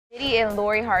Diddy and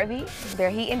Lori Harvey,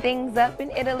 they're heating things up in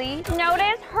Italy.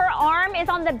 Notice her arm is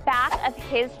on the back of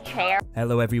his chair.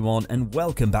 Hello everyone and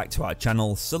welcome back to our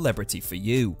channel Celebrity For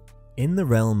You. In the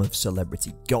realm of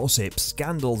celebrity gossip,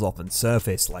 scandals often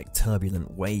surface like turbulent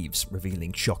waves,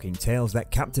 revealing shocking tales that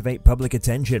captivate public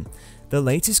attention. The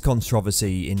latest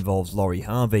controversy involves Lori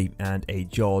Harvey and a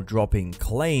jaw-dropping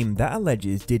claim that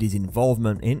alleges Diddy's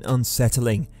involvement in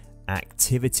unsettling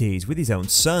activities with his own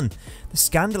son. The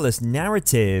scandalous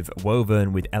narrative,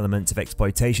 woven with elements of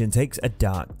exploitation, takes a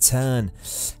dark turn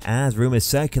as rumours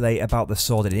circulate about the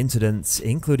sordid incidents,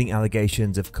 including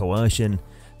allegations of coercion,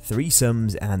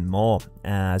 threesomes and more.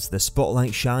 As the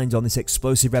spotlight shines on this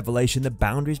explosive revelation, the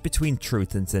boundaries between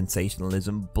truth and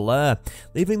sensationalism blur,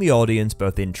 leaving the audience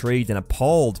both intrigued and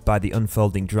appalled by the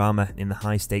unfolding drama in the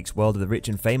high-stakes world of the rich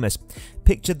and famous.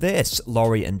 Picture this: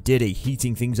 Lori and Diddy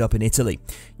heating things up in Italy.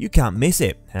 You can't miss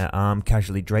it, her arm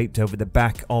casually draped over the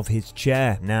back of his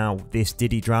chair. Now, this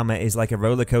Diddy drama is like a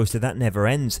roller coaster that never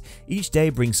ends. Each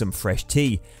day brings some fresh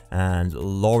tea, and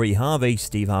Lori Harvey,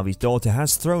 Steve Harvey's daughter,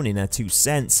 has thrown in her 2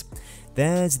 cents.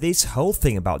 There's this whole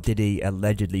thing about Diddy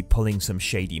allegedly pulling some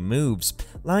shady moves,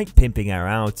 like pimping her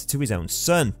out to his own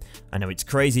son. I know it's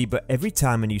crazy, but every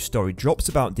time a new story drops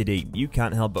about Diddy, you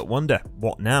can't help but wonder,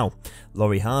 what now?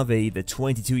 Lori Harvey, the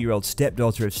 22-year-old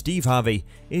stepdaughter of Steve Harvey,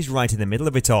 is right in the middle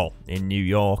of it all, in New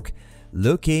York,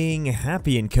 looking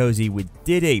happy and cozy with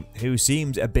Diddy, who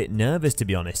seems a bit nervous, to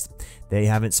be honest. They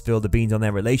haven't spilled the beans on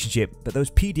their relationship, but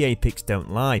those PDA pics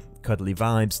don't lie. Cuddly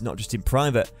vibes, not just in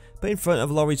private, but in front of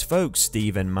Lori's folks,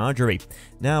 Steve and Marjorie.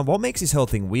 Now, what makes this whole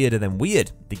thing weirder than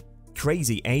weird? The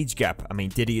crazy age gap. I mean,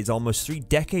 Diddy is almost 3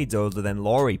 decades older than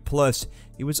Lori, plus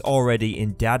he was already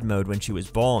in dad mode when she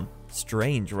was born.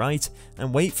 Strange, right?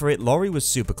 And wait for it, Lori was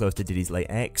super close to Diddy's late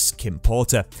ex, Kim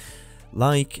Porter.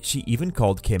 Like, she even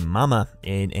called Kim Mama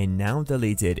in a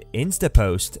now-deleted Insta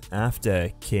post after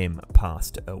Kim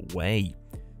passed away.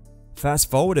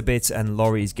 Fast forward a bit and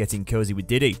Lori's getting cozy with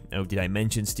Diddy. Oh, did I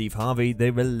mention Steve Harvey,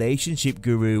 the relationship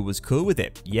guru, was cool with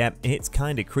it? Yep, it's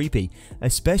kinda creepy,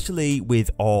 especially with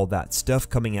all that stuff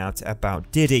coming out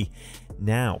about Diddy.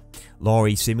 Now,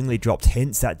 Lori seemingly dropped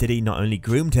hints that Diddy not only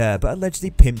groomed her, but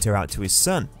allegedly pimped her out to his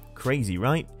son. Crazy,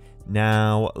 right?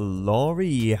 Now,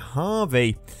 Lori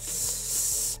Harvey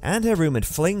and her rumoured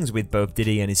flings with both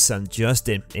Diddy and his son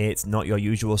Justin. It's not your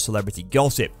usual celebrity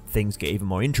gossip. Things get even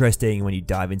more interesting when you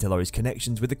dive into Lori's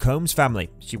connections with the Combs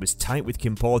family. She was tight with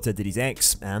Kim Porter, Diddy's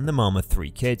ex, and the mom of 3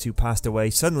 kids who passed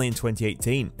away suddenly in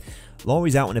 2018.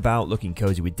 Lori's out and about looking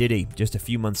cozy with Diddy just a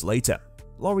few months later.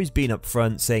 Lori's been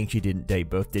upfront saying she didn't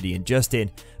date both Diddy and Justin,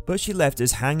 but she left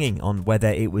us hanging on whether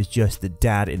it was just the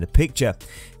dad in the picture.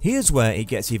 Here's where it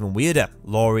gets even weirder.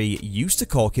 Lori used to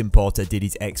call Kim Porter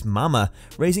Diddy's ex-mama,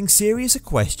 raising serious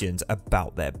questions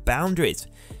about their boundaries.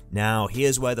 Now,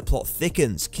 here's where the plot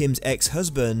thickens. Kim's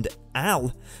ex-husband,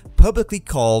 Al, publicly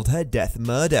called her death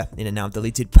murder in a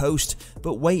now-deleted post.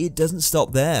 But wait, it doesn't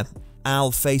stop there.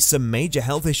 Al faced some major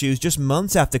health issues just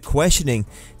months after questioning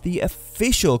the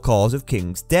official cause of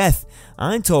Kim's death.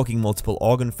 I'm talking multiple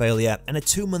organ failure and a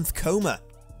 2-month coma.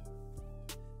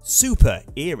 Super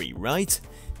eerie, right?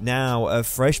 Now, a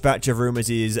fresh batch of rumours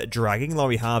is dragging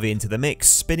Lori Harvey into the mix,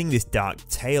 spinning this dark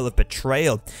tale of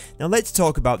betrayal. Now let's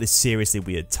talk about this seriously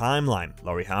weird timeline.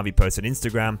 Lori Harvey posted on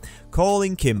Instagram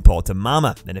calling Kim Porter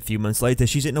mama, then a few months later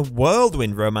she's in a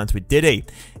whirlwind romance with Diddy.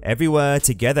 Everywhere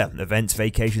together, events,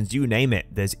 vacations, you name it.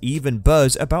 There's even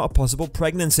buzz about a possible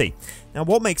pregnancy. Now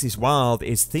what makes this wild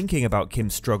is thinking about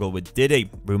Kim's struggle with Diddy.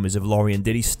 Rumours of Lori and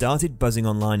Diddy started buzzing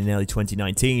online in early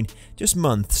 2019, just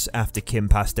months after Kim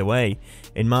passed away.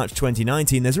 In March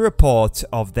 2019, there's a report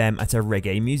of them at a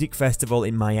reggae music festival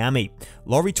in Miami.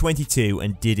 Lori 22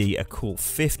 and Diddy a cool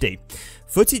 50.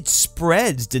 Footage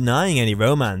spreads denying any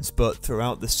romance, but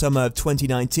throughout the summer of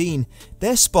 2019,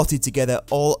 they're spotted together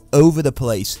all over the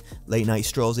place. Late night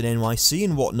strolls in NYC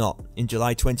and whatnot. In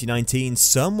July 2019,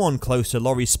 someone close to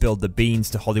Lori spilled the beans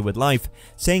to Hollywood Life,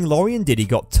 saying Lori and Diddy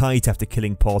got tight after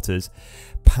killing Porter's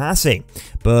passing,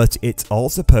 but it's all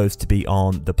supposed to be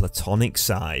on the platonic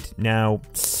side. Now,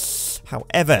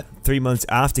 however, 3 months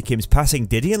after Kim's passing,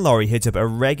 Diddy and Lori hit up a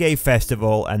reggae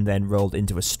festival and then rolled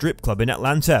into a strip club in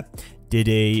Atlanta.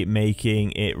 Diddy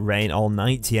making it rain all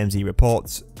night, TMZ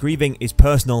reports. Grieving is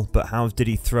personal, but how's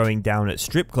Diddy throwing down at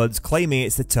strip clubs, claiming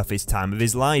it's the toughest time of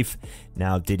his life?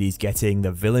 Now Diddy's getting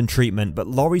the villain treatment, but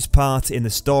Lori's part in the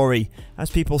story has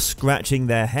people scratching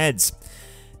their heads.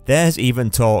 There's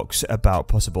even talks about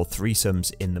possible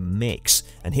threesomes in the mix.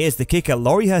 And here's the kicker,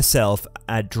 Lori herself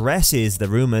addresses the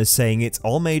rumours, saying it's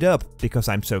all made up because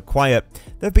I'm so quiet.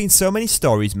 There have been so many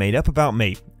stories made up about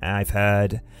me. I've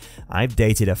heard. I've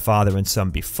dated a father and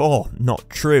son before. Not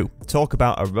true. Talk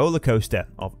about a roller coaster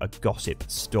of a gossip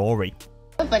story.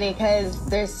 Funny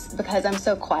because I'm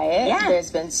so quiet. Yeah.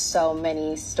 There's been so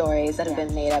many stories that have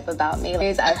been made up about me.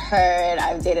 I've heard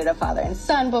I've dated a father and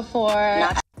son before.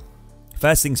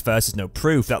 First things first, there's no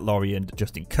proof that Lori and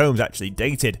Justin Combs actually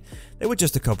dated. They were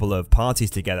just a couple of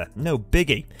parties together, no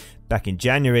biggie. Back in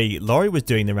January, Lori was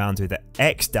doing the rounds with her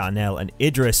ex Darnell and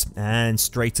Idris, and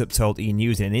straight up told E!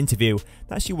 News in an interview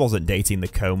that she wasn't dating the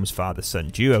Combs father-son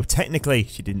duo. Technically,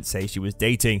 she didn't say she was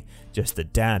dating, just the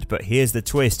dad, but here's the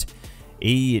twist.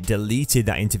 E! deleted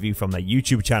that interview from their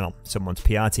YouTube channel. Someone's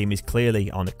PR team is clearly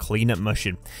on a cleanup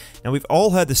mission. Now, we've all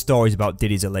heard the stories about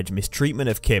Diddy's alleged mistreatment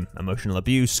of Kim, emotional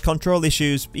abuse, control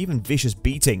issues, even vicious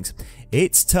beatings.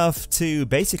 It's tough to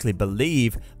basically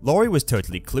believe Lori was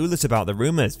totally clueless about the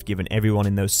rumours, given everyone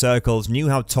in those circles knew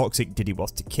how toxic Diddy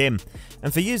was to Kim.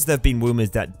 And for years there have been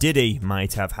rumours that Diddy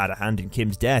might have had a hand in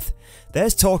Kim's death.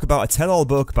 There's talk about a tell-all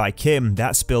book by Kim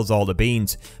that spills all the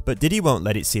beans, but Diddy won't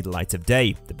let it see the light of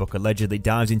day. The book allegedly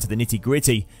dives into the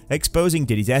nitty-gritty, exposing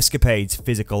Diddy's escapades,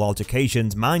 physical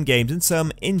altercations, mind games, and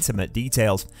some intimate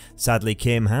details. Sadly,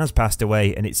 Kim has passed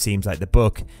away, and it seems like the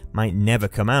book might never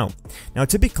come out. Now,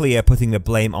 to be clear, putting the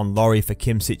blame on Lori for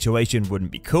Kim's situation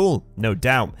wouldn't be cool, no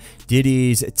doubt.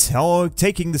 Diddy's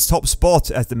taking the top spot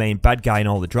as the main bad guy in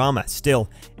all the drama. Still,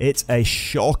 it's a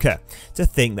shocker to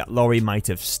think that Lori might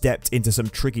have stepped into some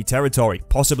tricky territory,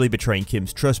 possibly betraying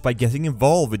Kim's trust by getting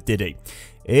involved with Diddy.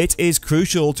 It is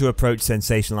crucial to approach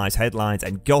sensationalized headlines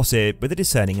and gossip with a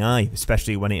discerning eye,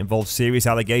 especially when it involves serious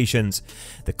allegations.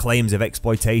 The claims of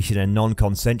exploitation and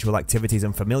non-consensual activities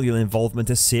and familial involvement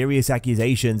are serious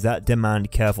accusations that demand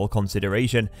careful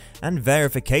consideration and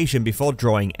verification before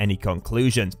drawing any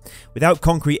conclusions. Without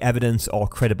concrete evidence or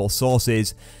credible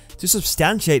sources to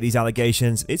substantiate these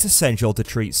allegations, it's essential to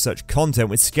treat such content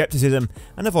with skepticism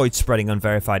and avoid spreading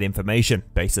unverified information.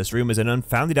 Baseless rumors and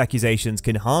unfounded accusations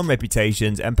can harm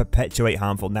reputations and perpetuate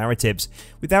harmful narratives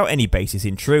without any basis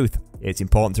in truth. It's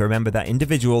important to remember that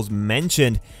individuals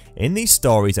mentioned in these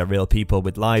stories are real people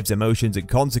with lives, emotions, and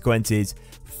consequences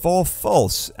for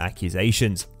false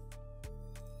accusations.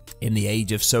 In the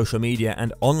age of social media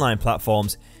and online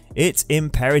platforms, it's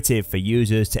imperative for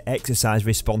users to exercise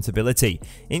responsibility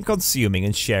in consuming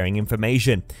and sharing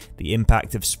information. The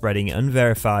impact of spreading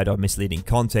unverified or misleading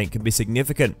content can be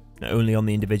significant, not only on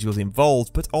the individuals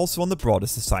involved, but also on the broader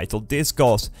societal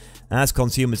discourse. As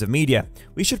consumers of media,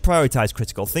 we should prioritize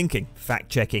critical thinking,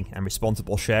 fact-checking, and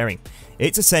responsible sharing.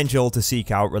 It's essential to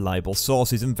seek out reliable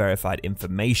sources and verified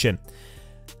information.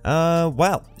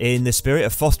 Well, in the spirit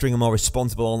of fostering a more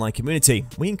responsible online community,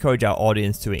 we encourage our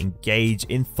audience to engage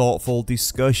in thoughtful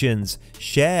discussions,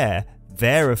 share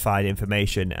verified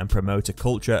information, and promote a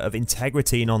culture of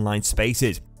integrity in online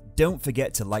spaces. Don't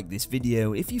forget to like this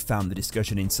video if you found the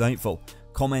discussion insightful,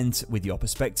 comment with your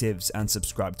perspectives, and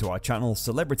subscribe to our channel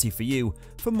Celebrity for You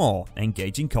for more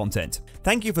engaging content.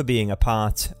 Thank you for being a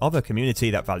part of a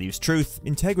community that values truth,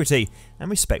 integrity,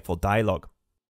 and respectful dialogue.